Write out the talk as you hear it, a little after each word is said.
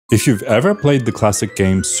If you've ever played the classic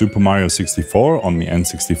game Super Mario 64 on the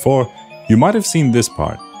N64, you might have seen this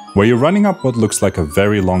part, where you're running up what looks like a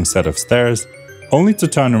very long set of stairs, only to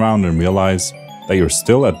turn around and realize that you're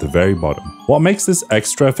still at the very bottom. What makes this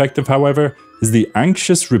extra effective, however, is the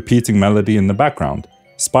anxious repeating melody in the background,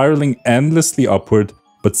 spiraling endlessly upward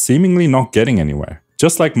but seemingly not getting anywhere,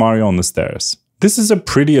 just like Mario on the stairs. This is a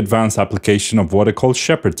pretty advanced application of what are called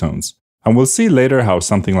Shepard Tones, and we'll see later how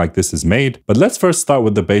something like this is made, but let's first start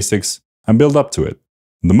with the basics and build up to it.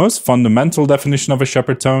 The most fundamental definition of a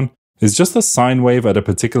Shepard tone is just a sine wave at a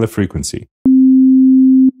particular frequency,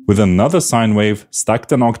 with another sine wave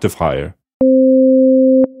stacked an octave higher.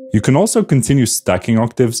 You can also continue stacking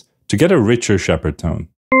octaves to get a richer Shepard tone.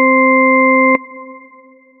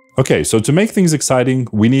 Okay, so to make things exciting,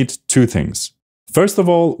 we need two things. First of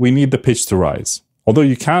all, we need the pitch to rise, although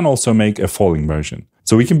you can also make a falling version.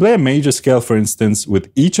 So we can play a major scale, for instance,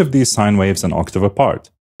 with each of these sine waves an octave apart.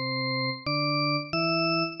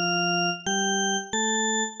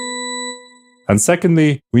 And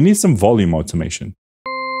secondly, we need some volume automation.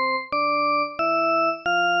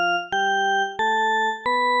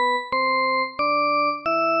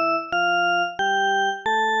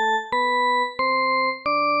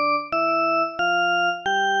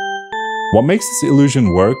 What makes this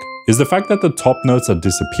illusion work is the fact that the top notes are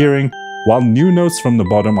disappearing while new notes from the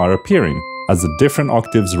bottom are appearing as the different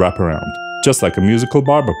octaves wrap around, just like a musical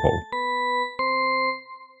barber pole.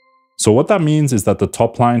 So what that means is that the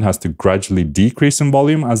top line has to gradually decrease in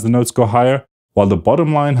volume as the notes go higher, while the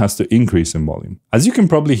bottom line has to increase in volume. As you can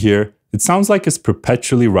probably hear, it sounds like it's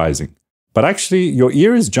perpetually rising, but actually your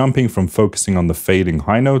ear is jumping from focusing on the fading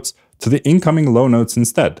high notes to the incoming low notes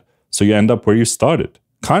instead, so you end up where you started.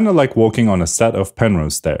 Kinda like walking on a set of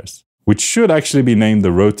Penrose stairs, which should actually be named the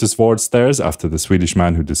Rotusvård stairs after the Swedish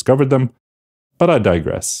man who discovered them, but I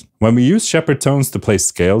digress. When we use Shepard tones to play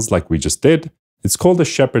scales like we just did, it's called a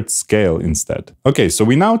Shepard Scale instead. Okay, so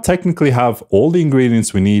we now technically have all the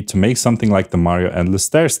ingredients we need to make something like the Mario Endless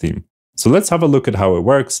Stairs theme. So let's have a look at how it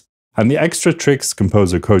works and the extra tricks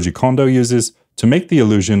composer Koji Kondo uses to make the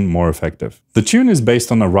illusion more effective. The tune is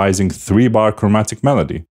based on a rising 3-bar chromatic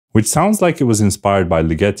melody, which sounds like it was inspired by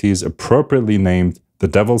Ligeti's appropriately named The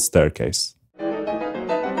Devil's Staircase.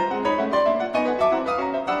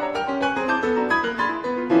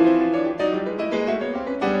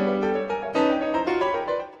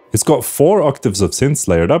 It's got 4 octaves of synths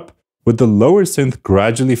layered up, with the lower synth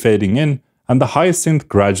gradually fading in and the highest synth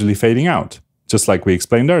gradually fading out, just like we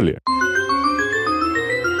explained earlier.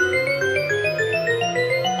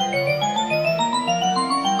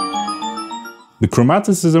 The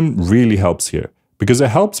chromaticism really helps here, because it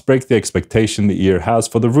helps break the expectation the ear has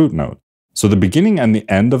for the root note, so the beginning and the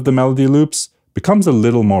end of the melody loops becomes a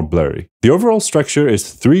little more blurry. The overall structure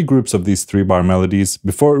is 3 groups of these 3-bar melodies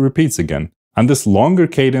before it repeats again, and this longer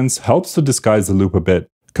cadence helps to disguise the loop a bit,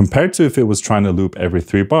 compared to if it was trying to loop every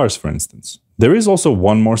 3 bars, for instance. There is also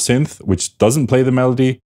one more synth, which doesn't play the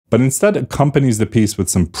melody, but instead accompanies the piece with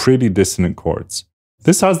some pretty dissonant chords.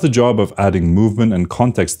 This has the job of adding movement and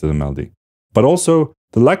context to the melody. But also,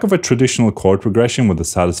 the lack of a traditional chord progression with a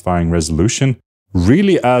satisfying resolution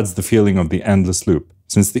really adds the feeling of the endless loop,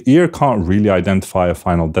 since the ear can't really identify a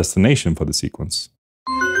final destination for the sequence.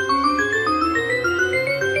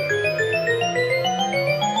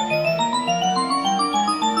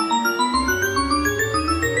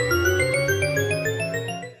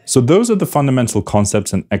 So those are the fundamental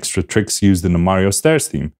concepts and extra tricks used in the Mario Stairs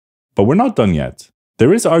theme, but we're not done yet.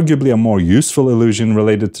 There is arguably a more useful illusion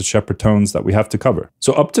related to Shepard tones that we have to cover.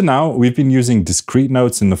 So up to now, we've been using discrete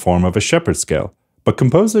notes in the form of a Shepard scale, but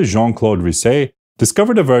composer Shepard-Risset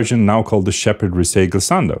discovered a version now called the Shepard-Risset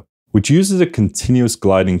Glissando, which uses a continuous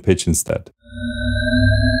gliding pitch instead.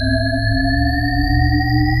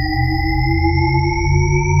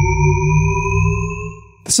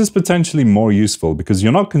 This is potentially more useful because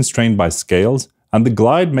you're not constrained by scales, and the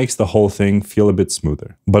glide makes the whole thing feel a bit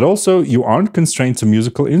smoother. But also, you aren't constrained to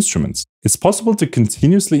musical instruments. It's possible to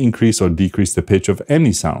continuously increase or decrease the pitch of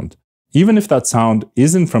any sound, even if that sound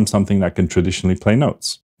isn't from something that can traditionally play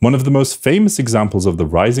notes. One of the most famous examples of the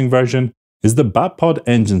rising version is the Batpod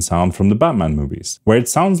engine sound from the Batman movies, where it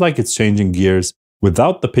sounds like it's changing gears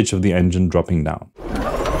without the pitch of the engine dropping down.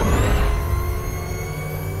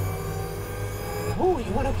 Oh,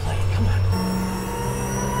 you want to play? Come on.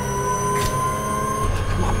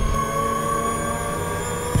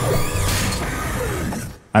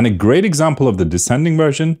 And a great example of the descending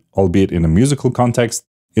version, albeit in a musical context,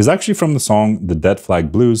 is actually from the song The Dead Flag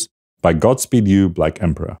Blues by Godspeed You! Black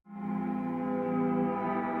Emperor.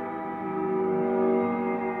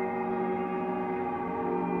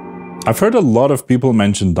 I've heard a lot of people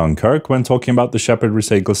mention Dunkirk when talking about the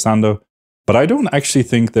Shepard-Risset Glissando, but I don't actually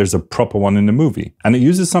think there's a proper one in the movie, and it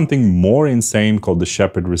uses something more insane called the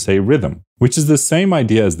Shepard-Risset rhythm, which is the same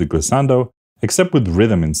idea as the glissando, except with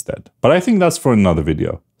rhythm instead. But I think that's for another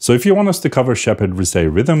video. So if you want us to cover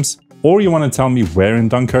Shepard-Risset rhythms, or you want to tell me where in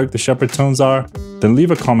Dunkirk the Shepard tones are, then leave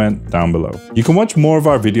a comment down below. You can watch more of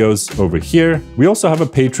our videos over here. We also have a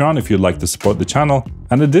Patreon if you'd like to support the channel,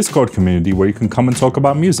 and a Discord community where you can come and talk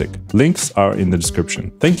about music. Links are in the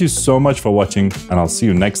description. Thank you so much for watching, and I'll see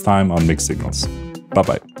you next time on Mixed Signals. Bye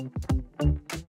bye.